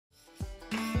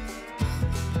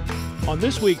On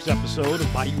this week's episode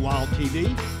of Bayou Wild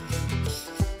TV.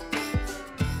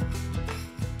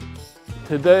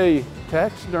 Today,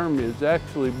 taxidermy has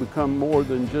actually become more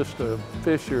than just a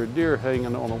fish or a deer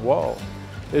hanging on a wall.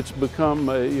 It's become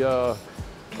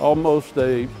almost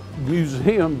a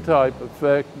museum type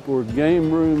effect where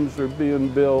game rooms are being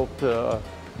built,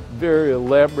 very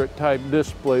elaborate type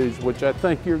displays, which I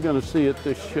think you're going to see at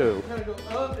this show. Kind of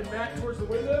go up and back towards the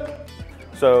window.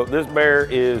 So this bear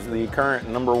is the current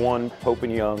 #1 Pope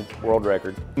and Young world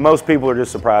record. Most people are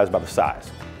just surprised by the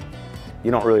size. You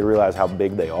don't really realize how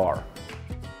big they are.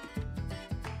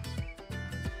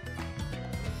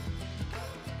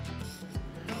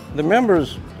 The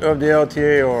members of the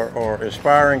LTA are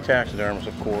aspiring taxidermists,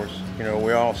 of course. You know,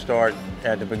 we all start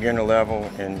at the beginner level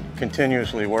and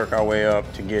continuously work our way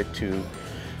up to get to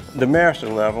the master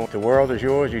level. The world is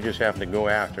yours, you just have to go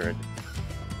after it.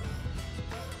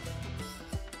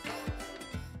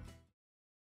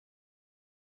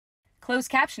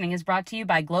 Closed captioning is brought to you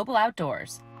by Global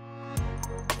Outdoors.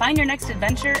 Find your next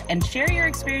adventure and share your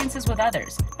experiences with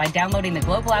others by downloading the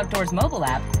Global Outdoors mobile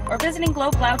app or visiting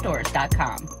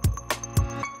globaloutdoors.com.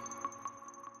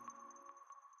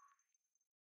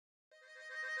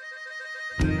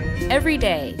 Every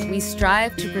day, we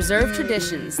strive to preserve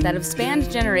traditions that have spanned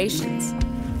generations.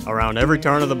 Around every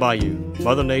turn of the bayou,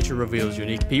 Mother Nature reveals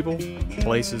unique people,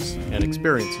 places, and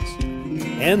experiences.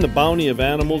 And the bounty of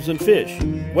animals and fish.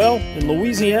 Well, in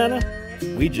Louisiana,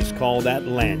 we just call that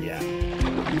lagniappe.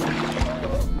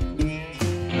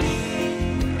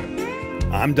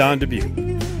 I'm Don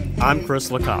Dubuque. I'm Chris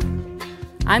LeCoq.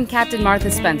 I'm Captain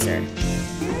Martha Spencer.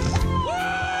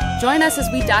 Join us as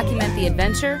we document the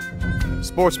adventure,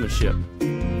 Sportsmanship,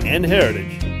 and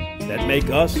heritage that make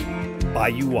us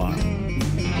Bayou Wild.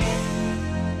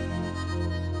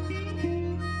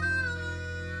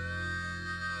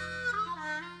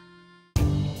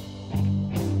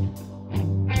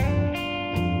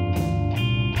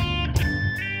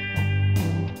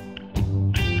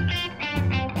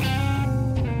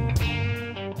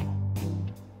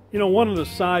 You know, one of the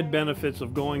side benefits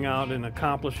of going out and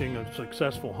accomplishing a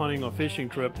successful hunting or fishing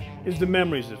trip is the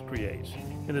memories it creates.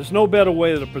 And there's no better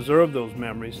way to preserve those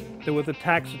memories than with a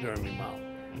taxidermy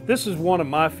mount. This is one of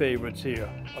my favorites here,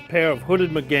 a pair of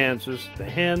hooded mergansers, the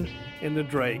hen and the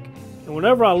drake. And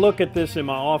whenever I look at this in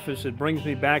my office, it brings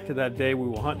me back to that day we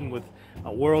were hunting with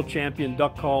a world champion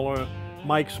duck caller,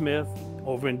 Mike Smith,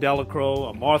 over in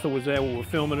Delacroix. Martha was there, we were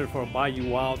filming it for a Bayou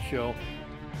Wild show.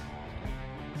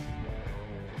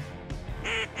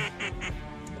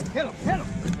 Hit him, hit him.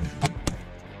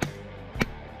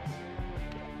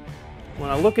 When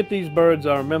I look at these birds,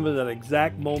 I remember that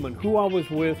exact moment, who I was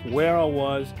with, where I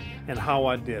was, and how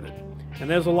I did it. And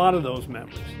there's a lot of those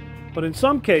memories. But in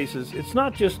some cases, it's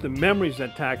not just the memories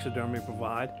that taxidermy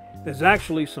provide, there's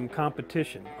actually some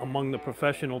competition among the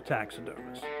professional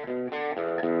taxidermists.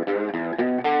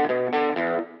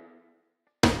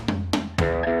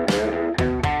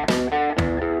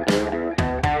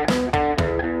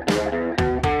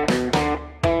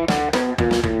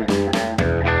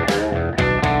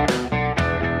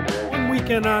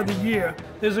 Out of the year,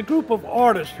 there's a group of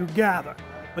artists who gather,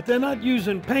 but they're not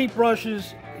using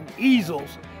paintbrushes and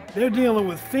easels. They're dealing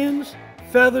with fins,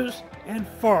 feathers, and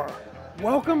fur.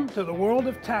 Welcome to the world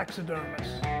of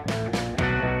taxidermists.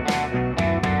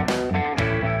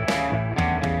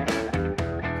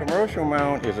 Commercial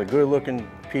mount is a good-looking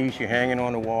piece you're hanging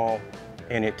on the wall,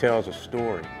 and it tells a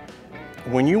story.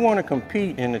 When you want to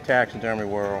compete in the taxidermy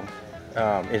world,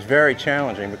 it's very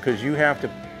challenging because you have to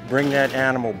bring that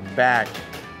animal back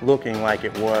looking like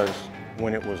it was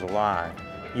when it was alive.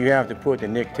 You have to put the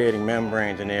nictitating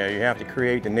membranes in there. You have to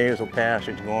create the nasal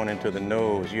passage going into the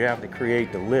nose. You have to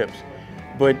create the lips.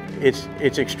 But it's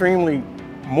extremely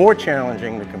more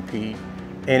challenging to compete,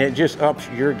 and it just ups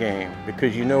your game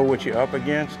because you know what you're up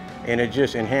against, and it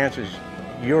just enhances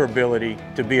your ability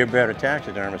to be a better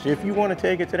taxidermist if you want to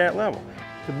take it to that level.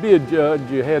 To be a judge,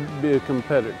 you had to be a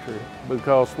competitor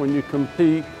because when you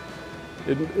compete,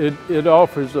 it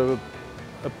offers a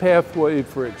pathway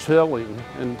for excelling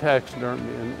in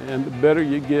taxidermy, and the better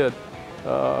you get,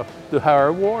 the higher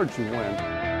awards you win.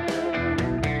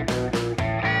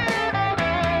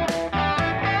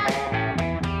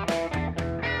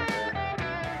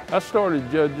 I started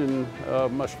judging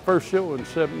my first show in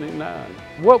 '79.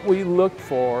 What we look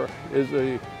for is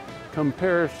a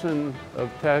comparison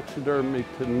of taxidermy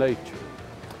to nature.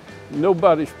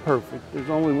 Nobody's perfect. There's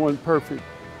only one perfect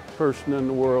person in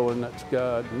the world, and that's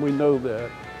God, and we know that.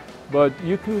 But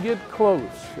you can get close.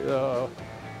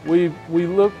 We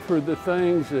look for the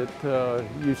things that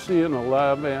you see in a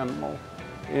live animal,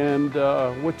 and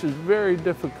which is very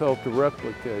difficult to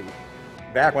replicate.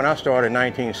 Back when I started in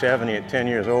 1970 at 10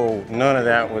 years old, none of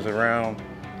that was around.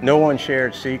 No one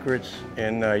shared secrets,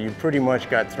 and you pretty much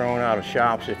got thrown out of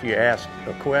shops if you asked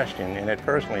a question, and it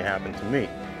personally happened to me,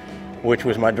 which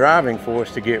was my driving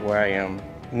force to get where I am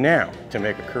now, to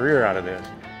make a career out of this.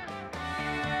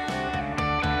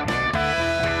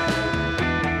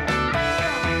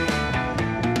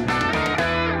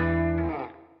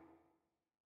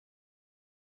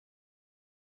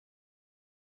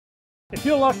 If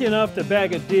you're lucky enough to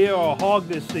bag a deer or a hog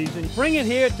this season, bring it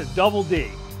here to Double D.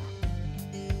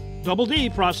 Double D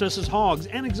processes hogs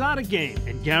and exotic game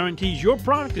and guarantees your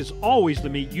product is always the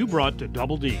meat you brought to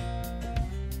Double D.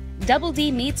 Double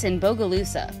D Meats in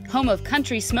Bogalusa, home of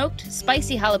country smoked,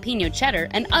 spicy jalapeno cheddar,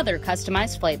 and other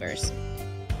customized flavors.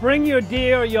 Bring your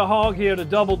deer or your hog here to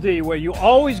Double D, where you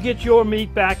always get your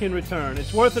meat back in return.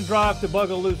 It's worth a drive to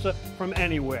Bogalusa from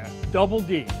anywhere. Double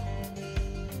D.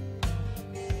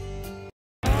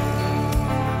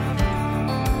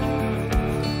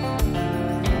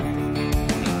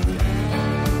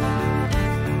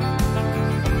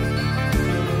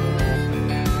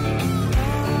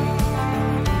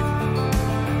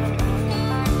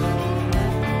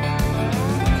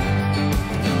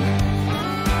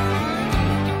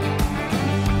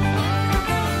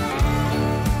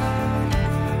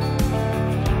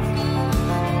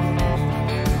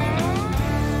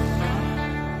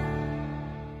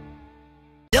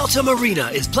 Delta Marina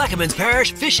is Plaquemines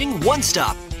Parish fishing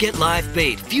one-stop. Get live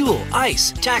bait, fuel,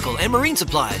 ice, tackle, and marine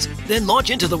supplies. Then launch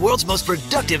into the world's most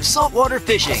productive saltwater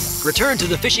fishing. Return to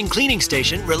the fishing cleaning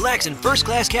station, relax in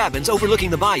first-class cabins overlooking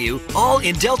the bayou, all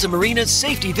in Delta Marina's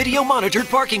safety video-monitored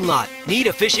parking lot. Need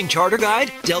a fishing charter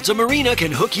guide? Delta Marina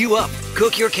can hook you up.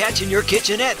 Cook your catch in your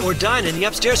kitchenette or dine in the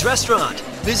upstairs restaurant.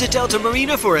 Visit Delta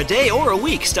Marina for a day or a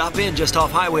week. Stop in just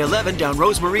off Highway 11 down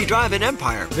Rosemarie Drive in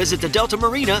Empire. Visit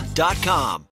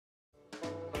thedeltamarina.com.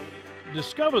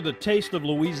 Discover the taste of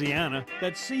Louisiana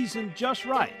that's seasoned just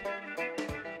right.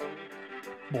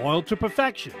 Boiled to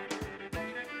perfection.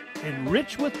 And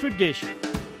rich with tradition.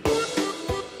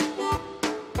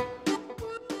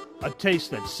 A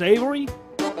taste that's savory,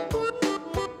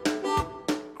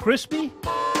 crispy,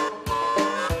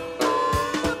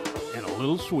 and a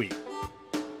little sweet.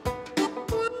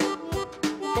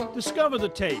 Discover the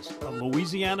taste of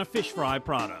Louisiana fish fry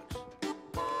products.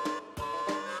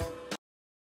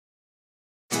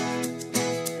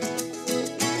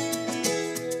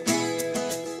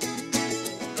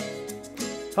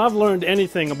 If I've learned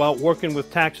anything about working with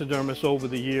taxidermists over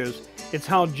the years, it's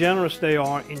how generous they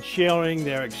are in sharing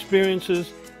their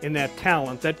experiences and their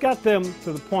talent that got them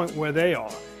to the point where they are.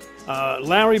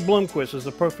 Larry Blomquist is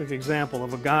a perfect example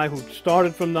of a guy who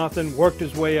started from nothing, worked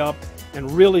his way up, and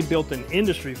really built an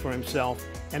industry for himself,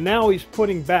 and now he's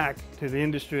putting back to the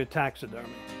industry of taxidermy.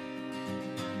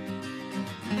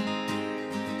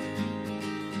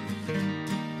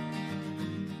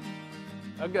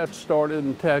 I got started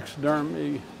in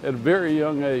taxidermy at a very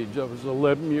young age. I was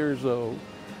 11 years old.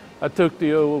 I took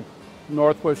the old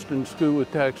Northwestern School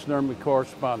of Taxidermy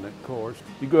correspondent course.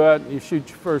 You go out and you shoot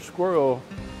your first squirrel,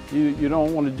 you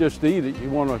don't want to just eat it,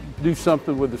 you want to do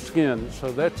something with the skin.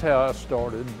 So that's how I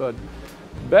started. But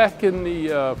back in the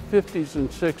 50s and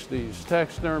 60s,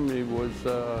 taxidermy was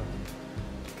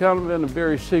kind of in a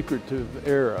very secretive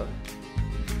era.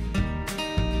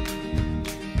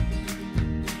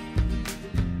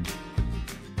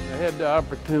 I had the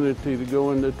opportunity to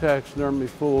go into taxidermy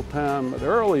full-time at an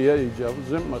early age. I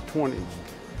was in my 20s.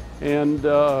 And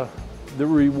the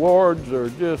rewards are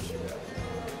just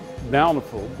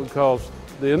bountiful because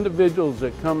the individuals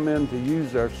that come in to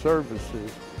use our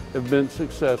services have been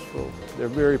successful. They're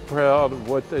very proud of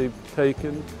what they've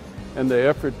taken and the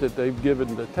effort that they've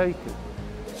given to take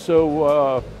it.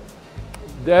 So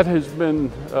that has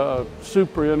been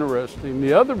super interesting.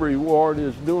 The other reward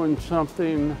is doing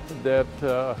something that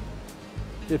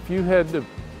if you had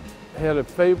a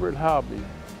favorite hobby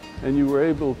and you were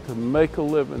able to make a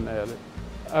living at it,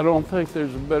 I don't think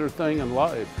there's a better thing in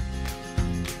life.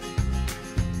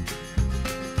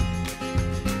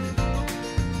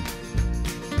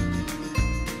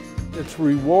 It's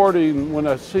rewarding when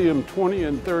I see them 20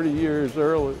 and 30 years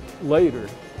later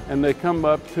and they come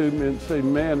up to me and say,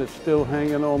 man, it's still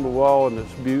hanging on the wall and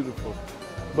it's beautiful.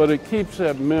 But it keeps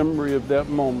that memory of that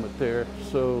moment there.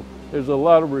 So there's a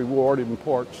lot of rewarding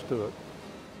parts to it.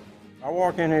 I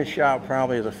walked in his shop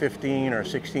probably as a 15 or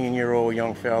 16-year-old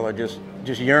young fella, just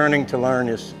yearning to learn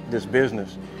this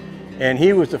business. And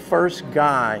he was the first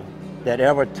guy that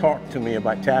ever talked to me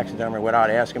about taxidermy without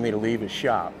asking me to leave his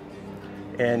shop.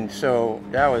 And so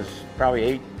that was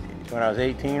probably when I was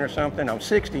 18 or something. I'm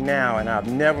 60 now, and I've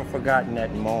never forgotten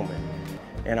that moment.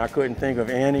 And I couldn't think of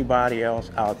anybody else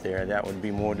out there that would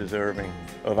be more deserving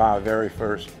of our very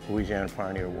first Louisiana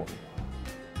Pioneer Award.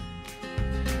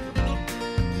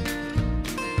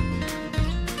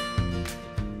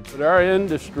 But our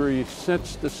industry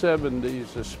since the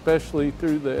 70s, especially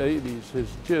through the 80s, has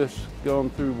just gone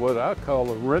through what I call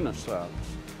a renaissance.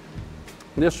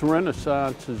 This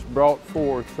renaissance has brought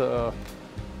forth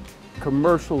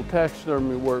commercial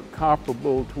taxidermy work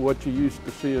comparable to what you used to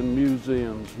see in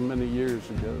museums many years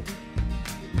ago.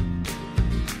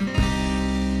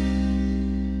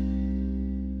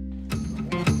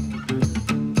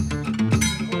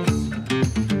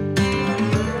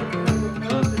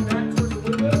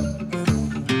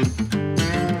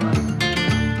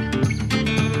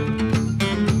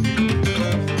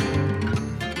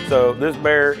 So this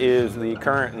bear is the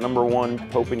current #1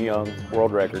 Pope and Young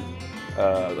world record.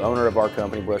 The owner of our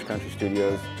company, Brush Country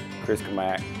Studios, Chris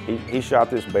Kamak, he shot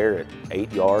this bear at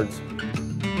 8 yards.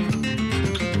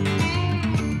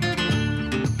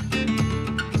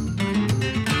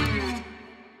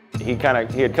 He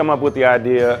had come up with the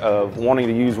idea of wanting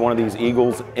to use one of these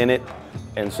eagles in it,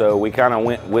 and so we kind of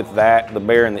went with that, the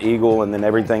bear and the eagle, and then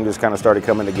everything just kind of started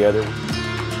coming together.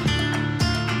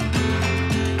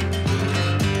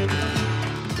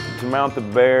 To mount the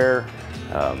bear,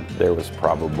 there was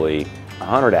probably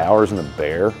 100 hours in the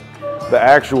bear. The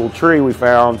actual tree we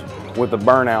found with the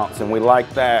burnouts, and we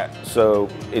liked that, so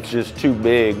it's just too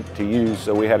big to use,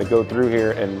 so we had to go through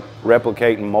here and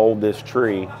replicate and mold this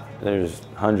tree. There's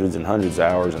hundreds and hundreds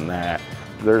of hours in that.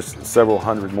 There's several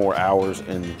hundred more hours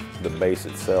in the base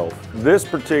itself. This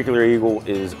particular eagle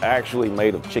is actually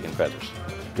made of chicken feathers.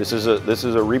 This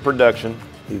is a reproduction.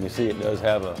 You can see it does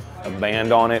have a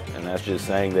band on it, and that's just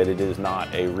saying that it is not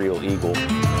a real eagle.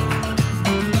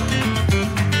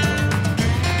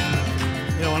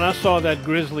 You know, when I saw that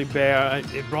grizzly bear,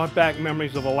 it brought back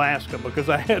memories of Alaska, because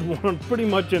I had one pretty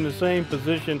much in the same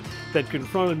position that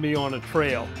confronted me on a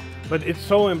trail. But it's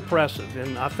so impressive,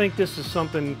 and I think this is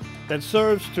something that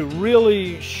serves to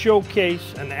really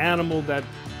showcase an animal that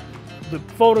the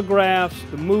photographs,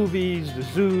 the movies, the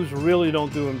zoos really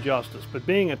don't do him justice. But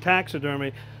being a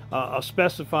taxidermy, a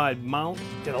specified mount,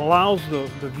 it allows the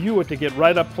viewer to get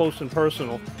right up close and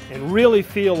personal and really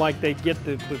feel like they get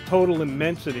the total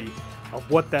immensity of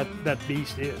what that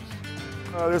beast is.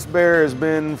 This bear has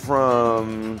been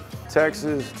from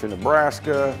Texas to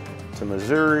Nebraska to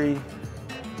Missouri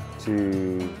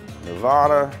to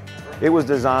Nevada. It was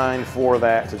designed for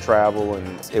that, to travel,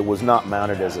 and it was not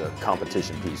mounted as a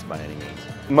competition piece by any means.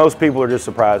 Most people are just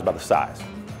surprised by the size.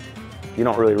 You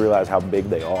don't really realize how big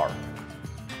they are.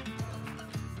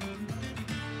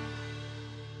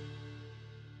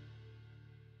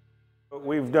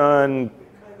 We've done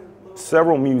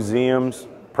several museums,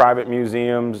 private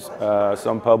museums,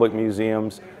 some public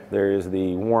museums. There is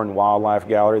the Warren Wildlife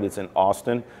Gallery that's in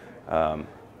Austin.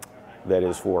 That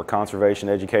is for conservation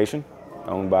education,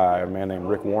 owned by a man named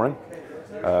Rick Warren.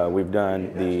 We've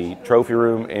done the trophy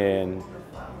room in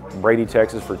Brady,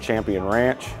 Texas for Champion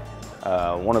Ranch.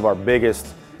 One of our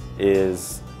biggest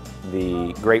is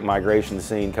the Great Migration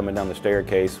scene coming down the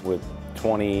staircase with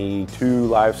 22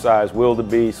 life-size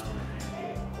wildebeest,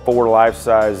 4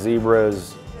 life-size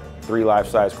zebras, 3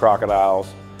 life-size crocodiles,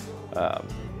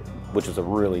 which is a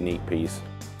really neat piece.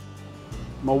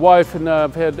 My wife and I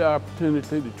have had the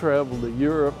opportunity to travel to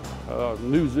Europe,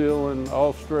 New Zealand,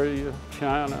 Australia,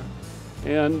 China,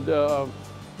 and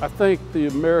I think the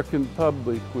American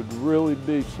public would really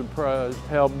be surprised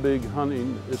how big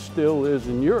hunting still is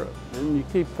in Europe. And you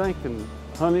keep thinking,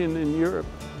 hunting in Europe,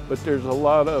 but there's a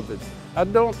lot of it. I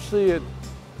don't see it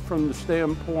from the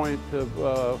standpoint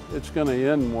of it's going to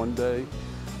end one day.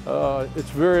 It's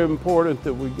very important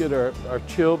that we get our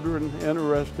children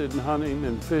interested in hunting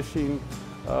and fishing.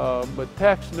 But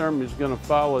taxidermy is going to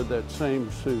follow that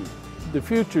same suit. The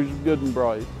future is good and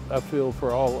bright, I feel,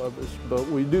 for all of us, but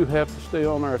we do have to stay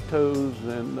on our toes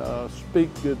and speak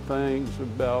good things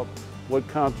about what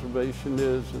conservation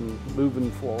is and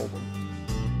moving forward.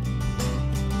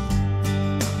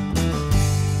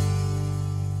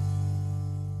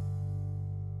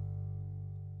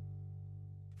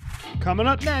 Coming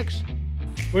up next,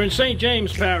 we're in St.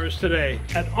 James Parish today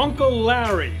at Uncle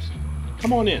Larry's.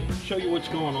 Come on in, show you what's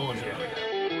going on here.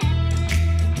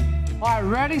 All right,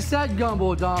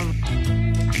 Ready-Set-Gumbo, Don.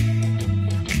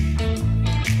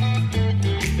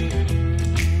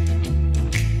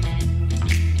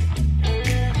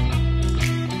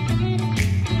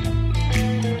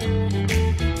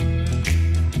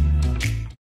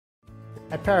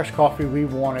 At Parish Coffee, we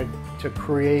wanted to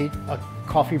create a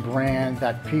coffee brand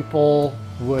that people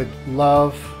would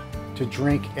love to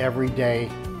drink every day.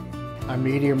 A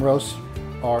medium roast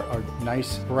are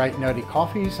nice, bright, nutty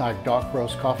coffees. Our dark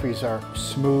roast coffees are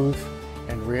smooth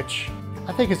and rich.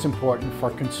 I think it's important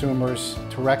for consumers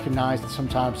to recognize that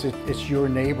sometimes it's your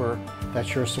neighbor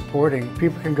that you're supporting.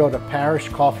 People can go to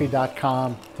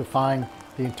parishcoffee.com to find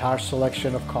the entire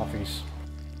selection of coffees.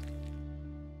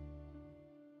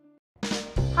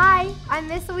 Hi, I'm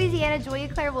Miss Louisiana Julia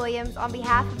Claire Williams on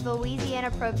behalf of the Louisiana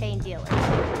Propane Dealers.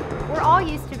 We're all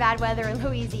used to bad weather in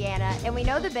Louisiana, and we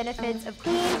know the benefits of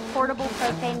clean, portable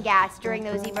propane gas during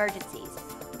those emergencies.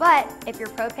 But if your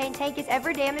propane tank is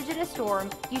ever damaged in a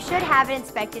storm, you should have it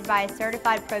inspected by a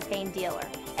certified propane dealer.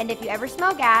 And if you ever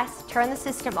smell gas, turn the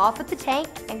system off at the tank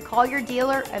and call your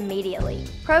dealer immediately.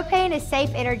 Propane is safe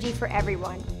energy for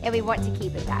everyone, and we want to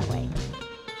keep it that way.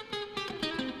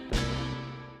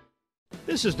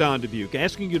 This is Don Dubuque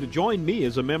asking you to join me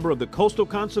as a member of the Coastal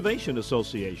Conservation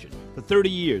Association. For 30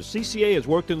 years, CCA has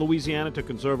worked in Louisiana to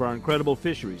conserve our incredible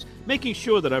fisheries, making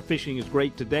sure that our fishing is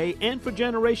great today and for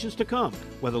generations to come.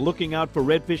 Whether looking out for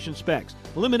redfish and specks,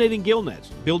 eliminating gill nets,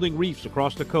 building reefs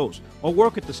across the coast, or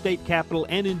work at the state capitol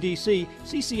and in D.C.,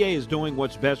 CCA is doing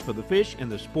what's best for the fish and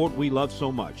the sport we love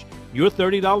so much. Your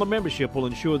 $30 membership will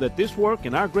ensure that this work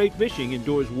and our great fishing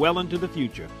endures well into the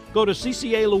future. Go to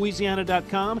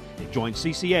ccalouisiana.com and join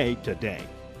CCA today.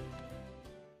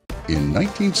 In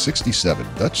 1967,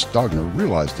 Dutch Stogner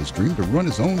realized his dream to run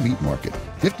his own meat market.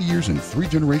 50 years and 3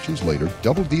 generations later,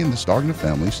 Double D and the Stogner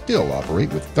family still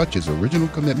operate with Dutch's original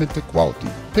commitment to quality.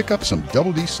 Pick up some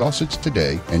Double D sausage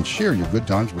today and share your good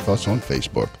times with us on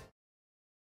Facebook.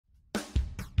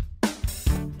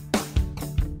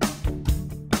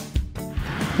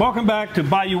 Welcome back to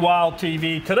Bayou Wild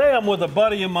TV. Today I'm with a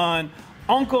buddy of mine,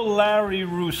 Uncle Larry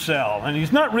Roussel, and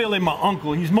he's not really my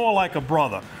uncle, he's more like a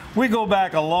brother. We go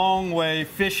back a long way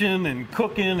fishing and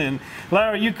cooking, and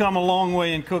Larry, you come a long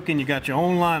way in cooking. You got your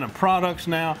own line of products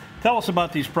now. Tell us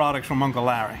about these products from Uncle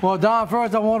Larry. Well, Don,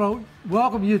 first I want to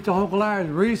welcome you to Uncle Larry's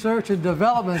Research and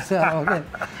Development Center. Okay.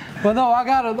 Well, no, I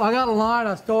got a line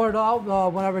I started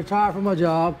out when I retired from my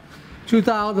job,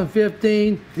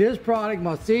 2015. This product,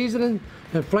 my seasoning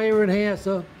and flavor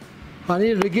enhancer, I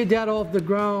needed to get that off the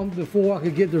ground before I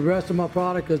could get the rest of my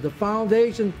product, because the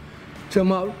foundation to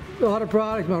my other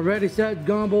products, my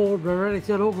Ready-Set-Gumbo, my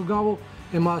Ready-Set-Gumbo,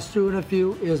 and my stew and a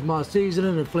few is my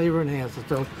seasoning and flavor enhancer.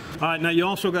 So, all right, now you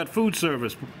also got food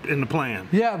service in the plan.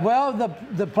 Yeah, well,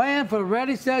 the plan for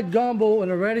Ready-Set-Gumbo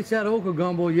and the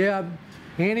Ready-Set-Gumbo, yeah,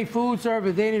 any food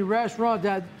service, any restaurant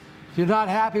that you're not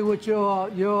happy with your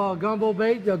gumbo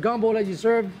bait, the gumbo that you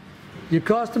serve your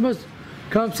customers,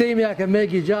 come see me. I can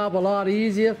make your job a lot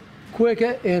easier,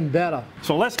 quicker, and better.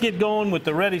 So let's get going with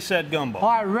the Ready-Set-Gumbo. All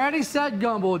right,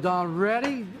 Ready-Set-Gumbo, Don.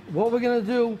 Ready? What we're gonna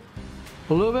do,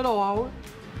 a little bit of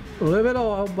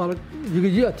oil, but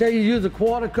I tell you use a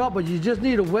 1/4 cup, but you just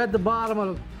need to wet the bottom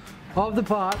of the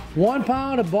pot. 1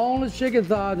 pound of boneless chicken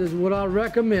thighs is what I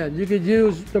recommend. You could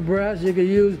use the breast, you could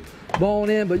use bone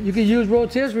in, but you could use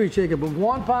rotisserie chicken, but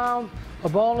 1 pound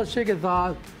of boneless chicken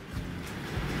thighs,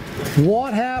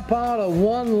 1/2 pound of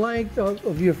one length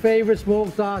of your favorite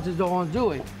smoked sausage on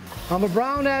Dewey. I'm gonna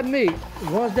brown that meat.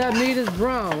 Once that meat is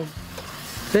brown,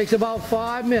 takes about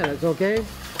 5 minutes, okay?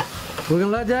 We're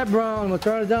gonna let that brown. We'll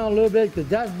turn it down a little bit because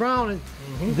that's browning.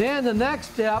 Then the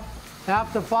next step,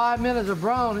 after 5 minutes of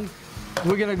browning,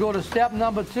 we're gonna go to step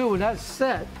number 2, and that's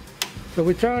set. So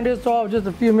we turned this off just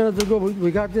a few minutes ago.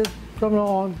 We got this coming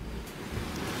on.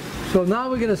 So now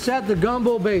we're gonna set the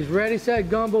gumbo base,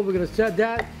 Ready-Set-Gumbo. We're gonna set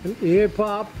that, here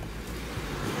pop.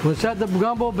 We'll set the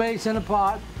gumbo base in the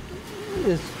pot.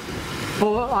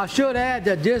 Well, I should add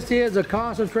that this is a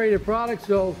concentrated product,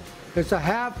 so it's a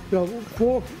half,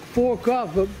 4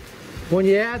 cups, but when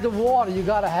you add the water, you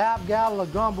got a 1/2 gallon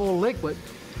of gumbo liquid.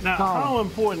 Now, how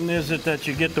important is it that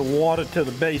you get the water to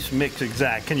the base mix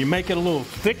exact? Can you make it a little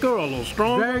thicker or a little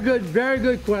stronger? Very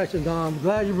good question, Tom. I'm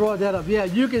glad you brought that up. Yeah,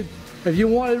 you can. If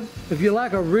you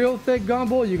like a real thick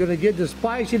gumbo, you're gonna get the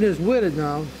spiciness with it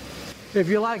now. If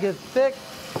you like it thick,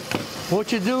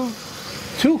 what you do,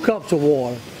 2 cups of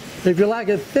water. If you like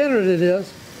it thinner than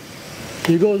this,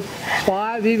 you go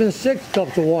 5, even 6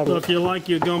 cups of water. So if you like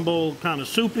your gumbo kind of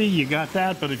soupy, you got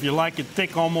that, but if you like it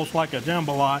thick, almost like a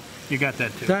jambalaya, you got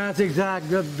that too. That's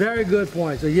exactly, very good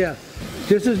point. So yeah,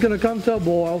 this is gonna come to a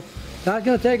boil. That's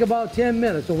gonna take about 10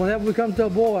 minutes. So whenever we come to a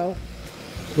boil,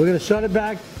 we're gonna shut it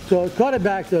back. So cut it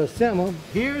back to a simmer.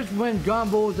 Here's when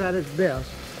gumbo's at its best.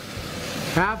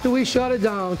 After we shut it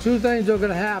down, 2 things are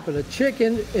gonna happen. The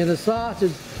chicken and the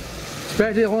sausage,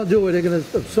 especially when I do it, they're gonna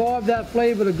absorb that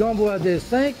flavor of the gumbo as they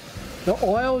sink. The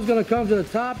oil is gonna come to the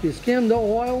top. You skim the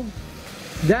oil.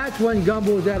 That's when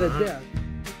gumbo's at its best.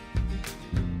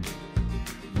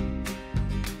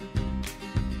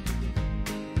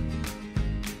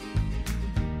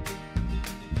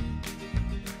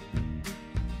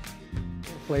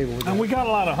 flavor with And that. we got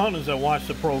a lot of hunters that watch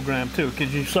the program too.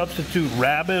 Could you substitute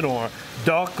rabbit or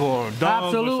duck or dog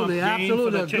Absolutely, or some game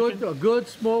for the chicken? A good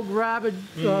smoked rabbit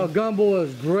gumbo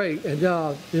is great, and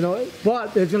you know,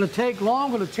 but it's going to take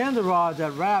longer to tenderize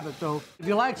that rabbit. So if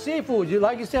you like seafood,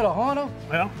 like you said, a hunter.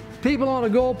 Yeah. People on the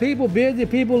go, people busy,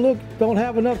 people don't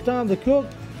have enough time to cook.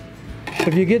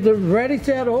 If you get the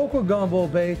ready-set okra gumbo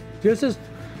base, this is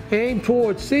aimed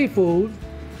towards seafood.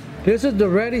 This is the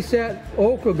ready-set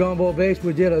okra gumbo base.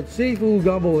 We did a seafood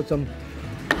gumbo with some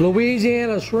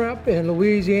Louisiana shrimp and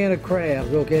Louisiana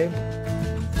crabs, okay?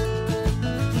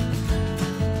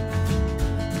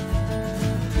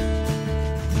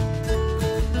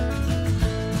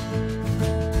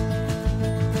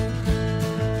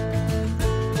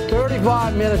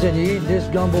 "35 minutes and you eat this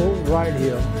gumbo right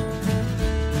here."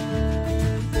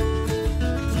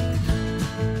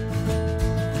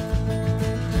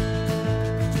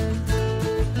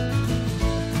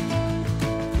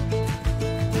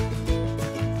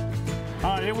 All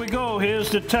right, here we go.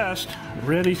 Here's the test.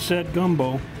 Ready, set,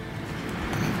 gumbo.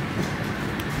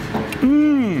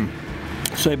 Mmm.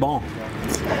 C'est bon.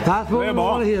 That's what we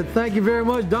want to hear. Thank you very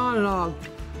much, Don. And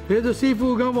here's the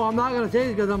seafood gumbo. I'm not going to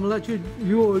taste it because I'm going to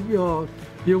let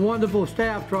your wonderful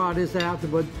staff try this after,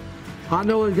 but I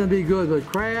know it's going to be good. But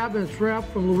crab and shrimp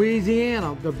from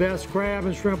Louisiana, the best crab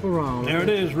and shrimp around. There it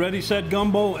is, Ready, Set,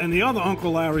 Gumbo, and the other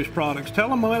Uncle Larry's products. Tell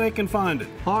them where they can find it.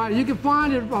 All right, you can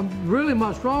find it, really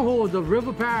my stronghold is the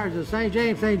river parishes, St.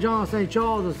 James, St. John, St.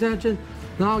 Charles, Ascension,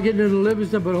 now getting into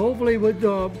Livingston, but hopefully with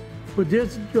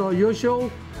this, your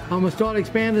show, I'm going to start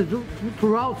expanding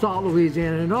throughout South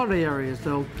Louisiana and other areas.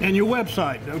 So. And your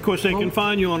website. Of course, they can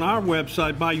find you on our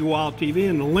website, Bayou Wild TV,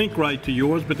 and the link right to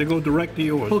yours, but they go direct to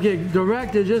yours. Okay,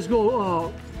 direct to just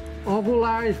go Uncle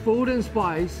Larry's Food and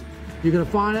Spice. You're going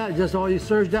to find that. Just all you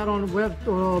search that on the web,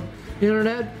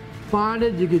 internet, find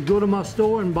it. You could go to my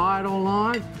store and buy it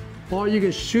online. Or you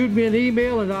can shoot me an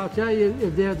email and I'll tell you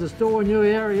if there's a store in your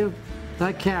area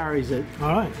that carries it.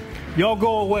 All right. Y'all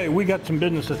go away. We got some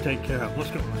business to take care of.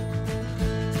 Let's go.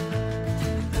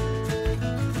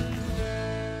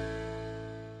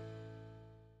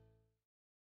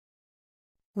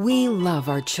 We love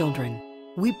our children.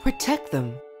 We protect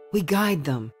them. We guide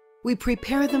them. We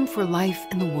prepare them for life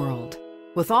in the world.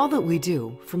 With all that we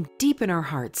do, from deep in our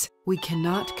hearts, we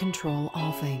cannot control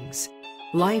all things.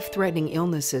 Life-threatening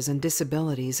illnesses and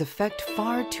disabilities affect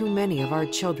far too many of our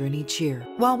children each year.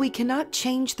 While we cannot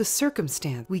change the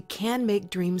circumstance, we can make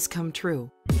dreams come true.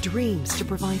 Dreams to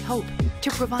provide hope,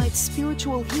 to provide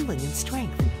spiritual healing and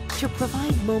strength, to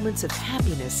provide moments of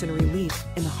happiness and relief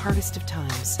in the hardest of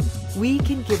times. We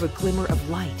can give a glimmer of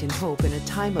light and hope in a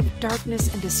time of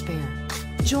darkness and despair.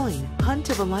 Join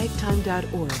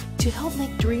huntofalifetime.org to help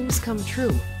make dreams come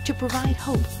true, to provide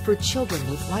hope for children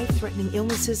with life-threatening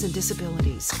illnesses and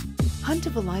disabilities. Hunt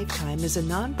of a Lifetime is a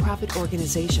non-profit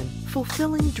organization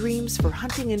fulfilling dreams for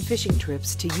hunting and fishing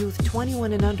trips to youth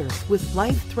 21 and under with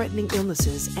life-threatening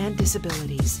illnesses and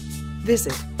disabilities.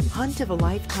 Visit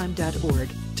huntofalifetime.org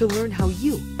to learn how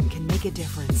you can make a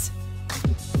difference.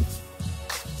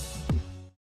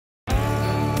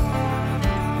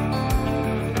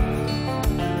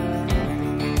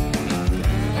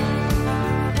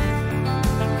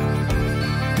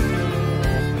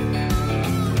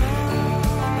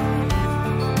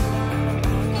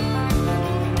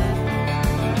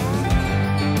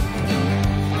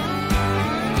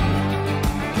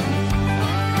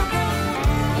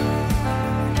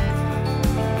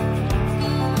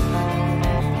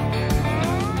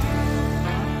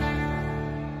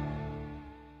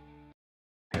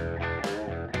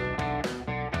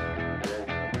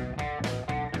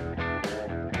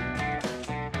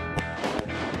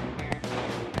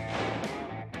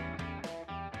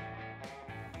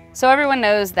 So everyone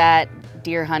knows that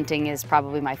deer hunting is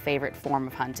probably my favorite form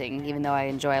of hunting, even though I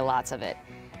enjoy lots of it.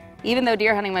 Even though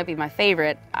deer hunting might be my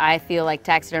favorite, I feel like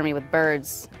taxidermy with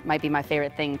birds might be my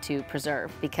favorite thing to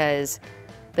preserve because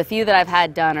the few that I've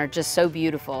had done are just so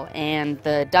beautiful, and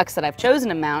the ducks that I've chosen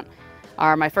to mount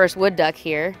are my first wood duck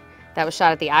here that was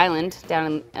shot at the island down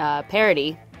in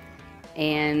Parody,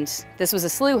 and this was a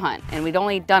slough hunt, and we'd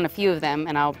only done a few of them,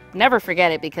 and I'll never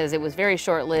forget it because it was very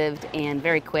short-lived and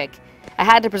very quick. I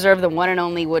had to preserve the one and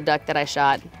only wood duck that I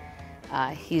shot.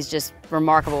 He's just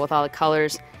remarkable with all the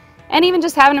colors. And even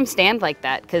just having him stand like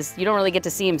that, because you don't really get to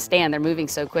see him stand, they're moving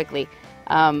so quickly.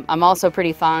 I'm also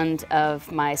pretty fond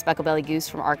of my speckled-bellied goose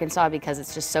from Arkansas because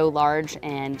it's just so large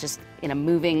and just in a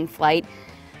moving flight.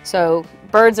 So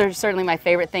birds are certainly my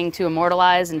favorite thing to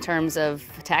immortalize in terms of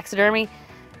taxidermy,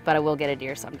 but I will get a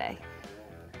deer someday.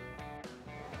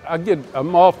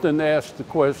 I'm often asked the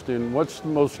question, what's the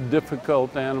most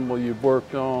difficult animal you've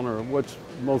worked on, or what's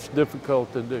most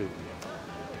difficult to do?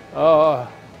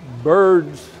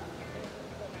 Birds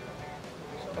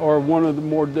are one of the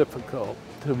more difficult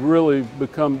to really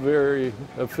become very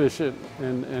efficient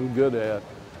and good at.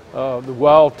 The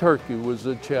wild turkey was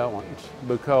a challenge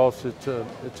because it's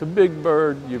a big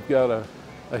bird. You've got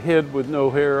a head with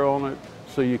no hair on it,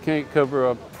 so you can't cover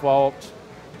up faults.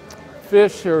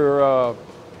 Fish are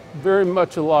very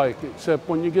much alike, except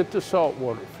when you get to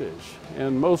saltwater fish.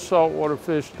 And most saltwater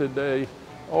fish today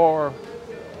are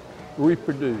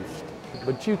reproduced.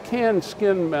 But you can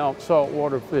skin mount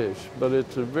saltwater fish, but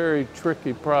it's a very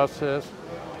tricky process.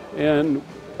 And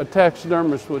a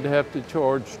taxidermist would have to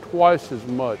charge twice as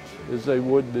much as they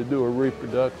would to do a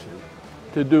reproduction,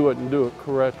 to do it and do it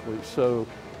correctly. So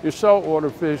your saltwater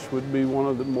fish would be one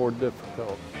of the more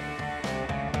difficult.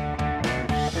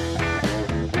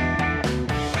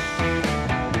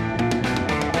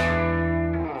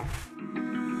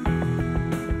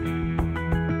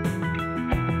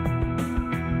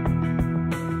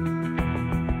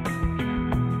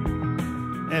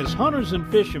 As hunters and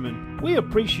fishermen, we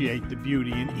appreciate the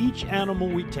beauty in each animal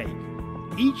we take.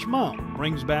 Each mount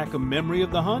brings back a memory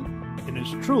of the hunt and is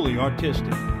truly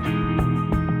artistic.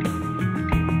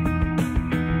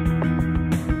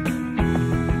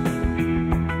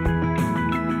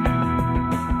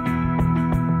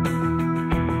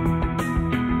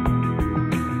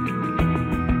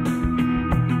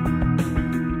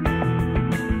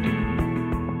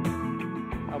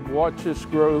 I've watched this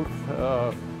growth.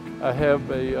 I have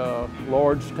a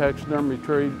large taxidermy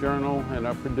trade journal, and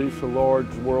I produce a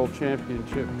large world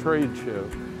championship trade show.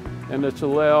 And it's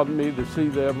allowed me to see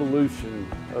the evolution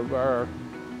of our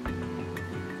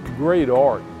great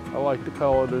art. I like to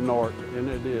call it an art, and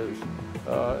it is,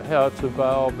 how it's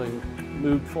evolved and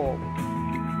moved forward.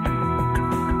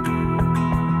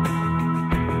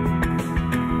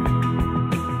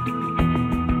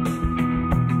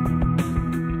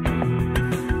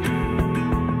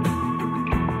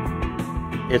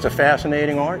 It's a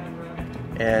fascinating art,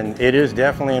 and it is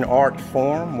definitely an art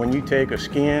form. When you take a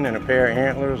skin and a pair of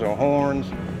antlers or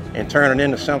horns and turn it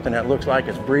into something that looks like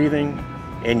it's breathing,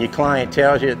 and your client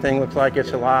tells you the thing looks like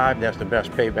it's alive, that's the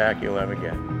best payback you'll ever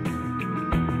get.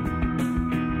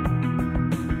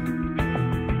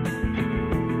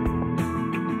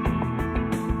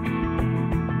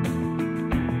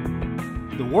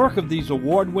 The work of these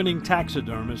award-winning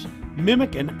taxidermists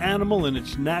mimic an animal in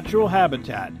its natural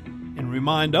habitat and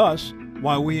remind us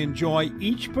why we enjoy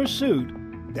each pursuit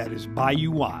that is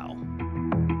Bayou Wild.